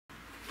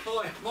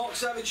Hi, Mark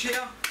Savage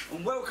here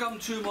and welcome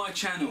to my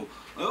channel.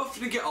 I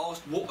often get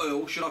asked what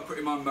oil should I put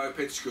in my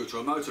moped, scooter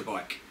or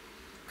motorbike.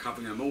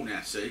 Covering them all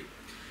now, see.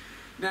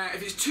 Now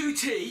if it's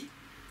 2T,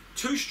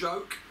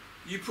 2-stroke,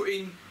 you put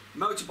in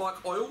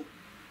motorbike oil,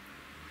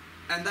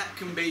 and that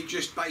can be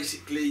just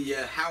basically your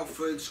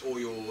Halfords or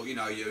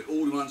your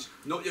all ones,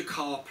 not your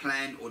car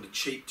plan or the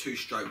cheap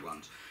 2-stroke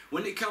ones.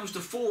 When it comes to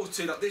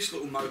 4T, like this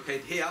little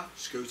moped here,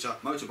 scooter,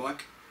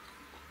 motorbike,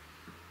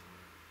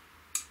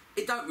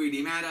 it don't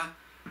really matter.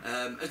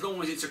 As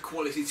long as it's a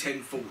quality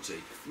 1040.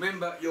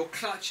 Remember, your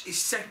clutch is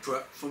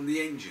separate from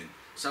the engine,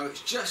 so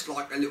it's just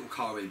like a little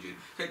car engine.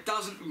 So it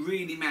doesn't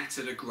really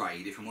matter the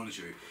grade, if I'm honest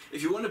with you.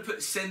 If you want to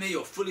put semi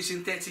or fully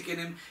synthetic in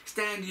them,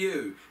 stand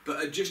you.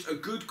 But just a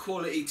good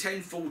quality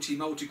 1040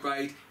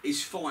 multi-grade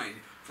is fine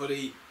for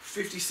the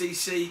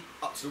 50cc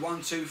up to the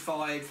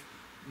 125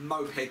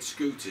 moped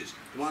scooters,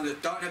 the ones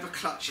that don't have a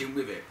clutch in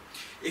with it.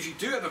 If you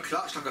do have a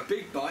clutch, like a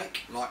big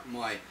bike, like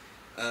my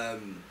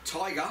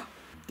Tiger,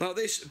 like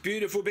this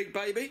beautiful big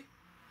baby,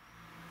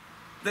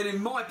 then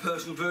in my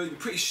personal view,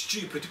 it's pretty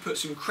stupid to put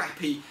some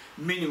crappy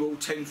mineral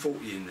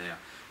 1040 in there.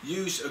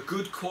 Use a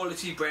good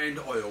quality brand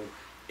oil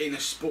in a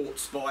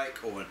sports bike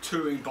or a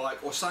touring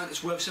bike or something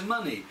that's worth some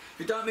money.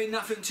 If it don't mean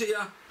nothing to you,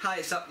 hey,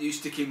 it's up to you,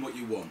 stick in what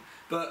you want.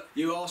 But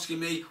you're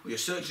asking me, or you're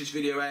searching this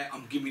video out,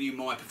 I'm giving you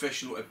my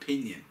professional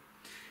opinion.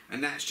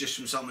 And that's just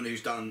from someone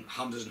who's done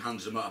hundreds and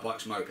hundreds of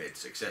motorbikes,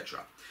 mopeds,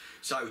 etc.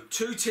 So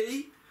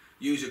 2T,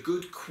 use a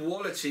good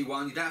quality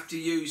one. You'd have to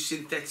use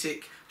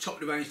synthetic, top of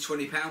the range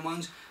 £20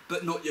 ones,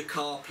 but not your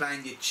car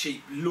plan, your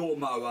cheap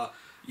lawnmower,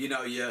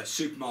 your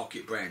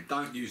supermarket brand.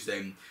 Don't use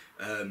them.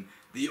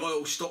 The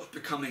oil stops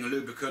becoming a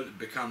lubricant, it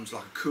becomes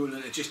like a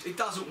coolant. It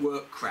doesn't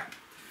work crap.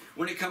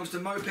 When it comes to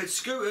moped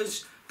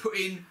scooters, put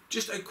in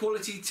just a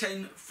quality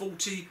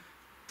 1040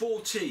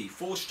 4T,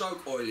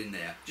 4-stroke oil in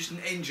there, just an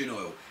engine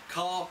oil.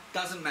 Car,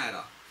 doesn't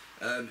matter.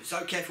 It's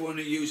okay if you want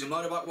to use a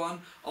motorbike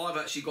one. I've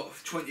actually got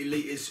 20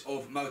 litres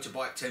of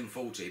motorbike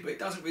 1040, but it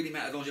doesn't really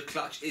matter as long as your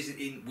clutch isn't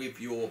in with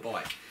your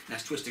bike. And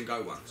that's twist and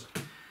go ones.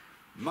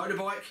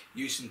 Motorbike,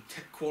 use some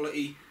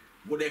quality,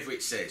 whatever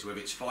it says, whether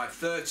it's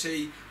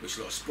 530, which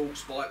a lot of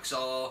sports bikes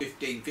are,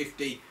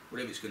 1550,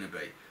 whatever it's going to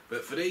be.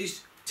 But for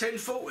these,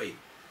 1040.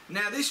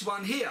 Now this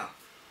one here,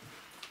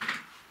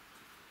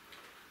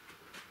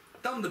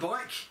 done the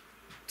bike,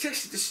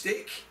 tested the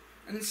stick,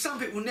 and some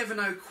people will never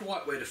know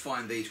quite where to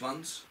find these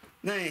ones.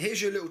 Now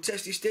here's your little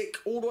testy stick,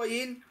 all the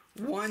way in,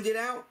 wind it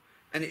out,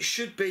 and it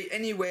should be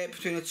anywhere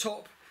between the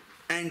top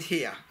and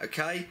here,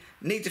 okay?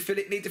 Need to fill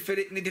it, need to fill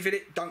it, need to fill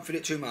it, don't fill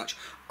it too much.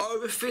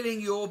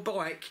 Overfilling your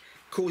bike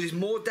causes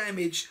more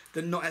damage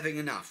than not having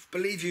enough.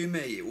 Believe you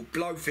me, it will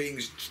blow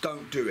things, just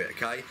don't do it,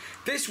 okay?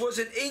 This was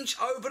an inch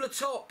over the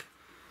top.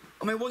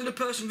 I mean, what did the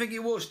person think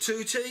it was,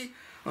 2T?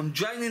 I'm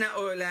draining that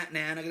oil out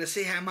now and I'm going to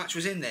see how much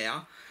was in there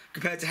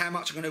compared to how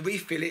much I'm going to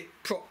refill it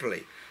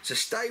properly. So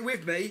stay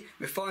with me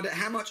and find out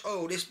how much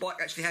oil this bike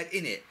actually had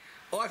in it.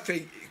 I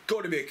think it's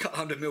got to be a couple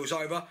hundred mils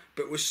over,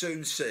 but we'll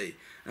soon see.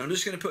 And I'm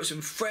just going to put some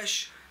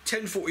fresh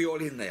 1040 oil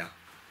in there.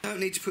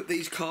 Don't need to put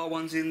these car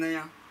ones in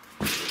there.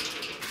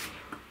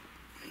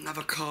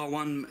 Another car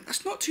one.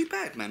 That's not too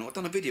bad, man. I've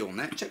done a video on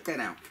that. Check that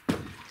out.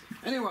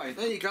 Anyway,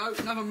 there you go.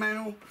 Another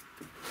manual.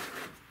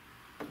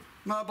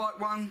 Motorbike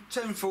one,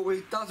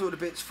 1040, does all the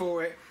bits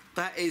for it.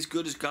 That is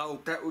good as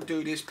gold. That will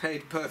do this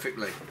ped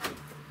perfectly.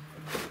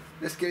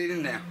 Let's get it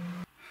in there.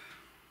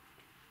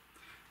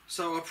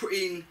 So I put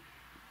in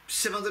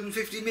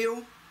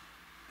 750ml,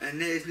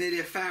 and there's nearly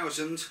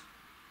 1,000,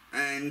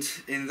 and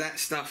in that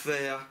stuff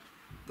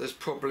there's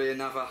probably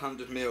another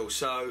 100ml.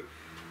 So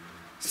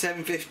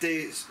 750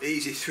 is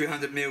easy,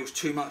 300ml,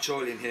 too much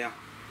oil in here.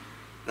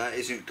 That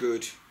isn't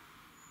good.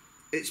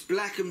 It's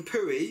black and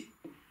pooey,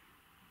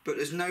 but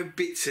there's no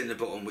bits in the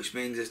bottom, which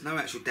means there's no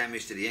actual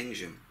damage to the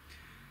engine,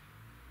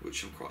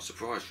 which I'm quite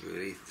surprised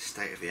really, the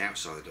state of the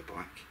outside of the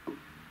bike.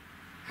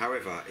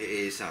 However, it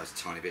is, that was a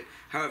tiny bit.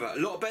 However, a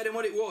lot better than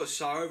what it was,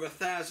 so over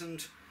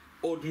 1,000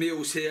 odd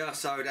mils here,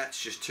 so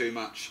that's just too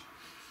much.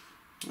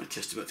 A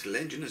testament to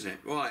the engine, isn't it?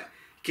 Right,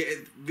 get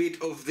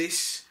rid of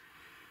this,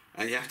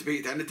 and you have to beat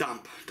it down the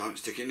dump. Don't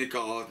stick it in the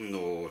garden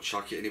or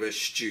chuck it anywhere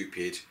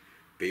stupid.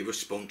 Be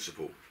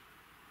responsible.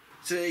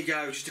 So there you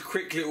go, just a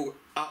quick little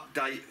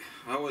update.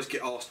 I always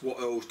get asked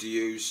what oils to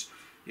use,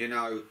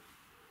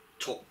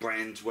 top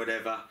brands,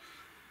 whatever.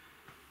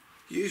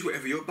 Use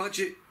whatever your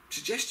budget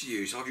suggests you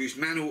use. I've used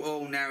manual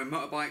oil now in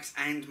motorbikes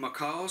and my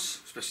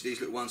cars, especially these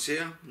little ones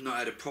here. Not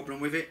had a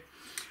problem with it.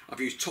 I've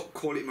used top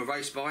quality in my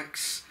race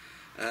bikes.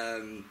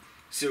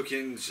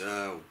 Silkins,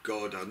 oh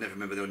god, I never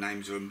remember their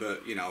names of them,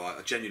 but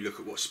I genuinely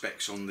look at what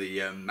specs on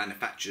the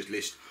manufacturer's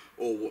list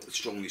or what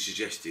strongly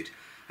suggested.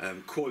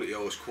 Quality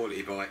oils,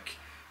 quality bike.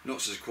 Not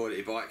such a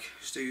quality bike,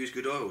 still use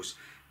good oils,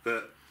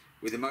 but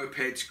with the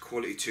mopeds,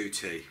 quality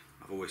 2T.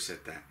 I've always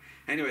said that.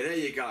 Anyway, there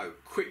you go.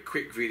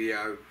 Quick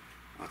video.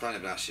 I don't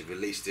know if I should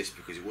release this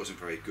because it wasn't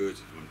very good.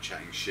 I'm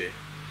chatting shit.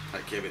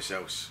 Take care of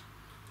yourselves.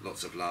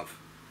 Lots of love.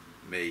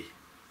 Me.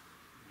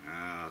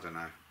 I don't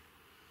know.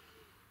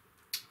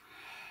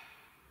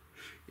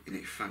 Isn't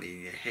it funny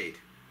in your head?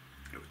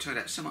 It turned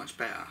out so much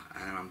better,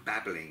 and I'm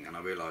babbling, and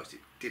I realised it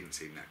didn't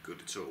seem that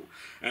good at all.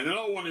 And then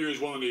I want to use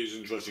one of these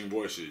interesting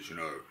voices, you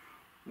know.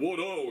 What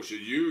oil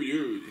should you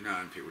use? You know,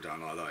 and people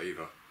don't like that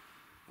either.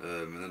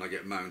 And then I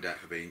get moaned at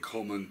for being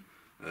common.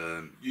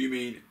 You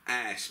mean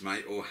ass,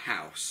 mate, or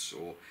house,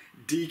 or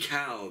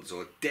decals,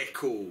 or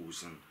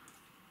decals, and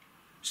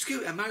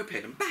scooter,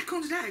 moped, and back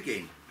onto that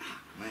again.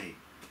 Fuck me.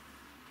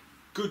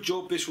 Good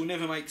job, this will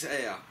never make to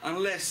air,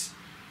 unless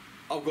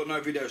I've got no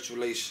videos to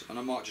release, and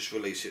I might just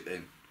release it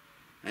then.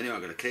 Anyway,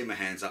 I'm going to clean my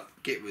hands up,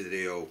 get rid of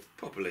the oil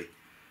properly,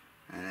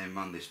 and then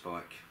run this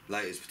bike.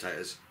 Laters,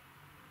 potatoes.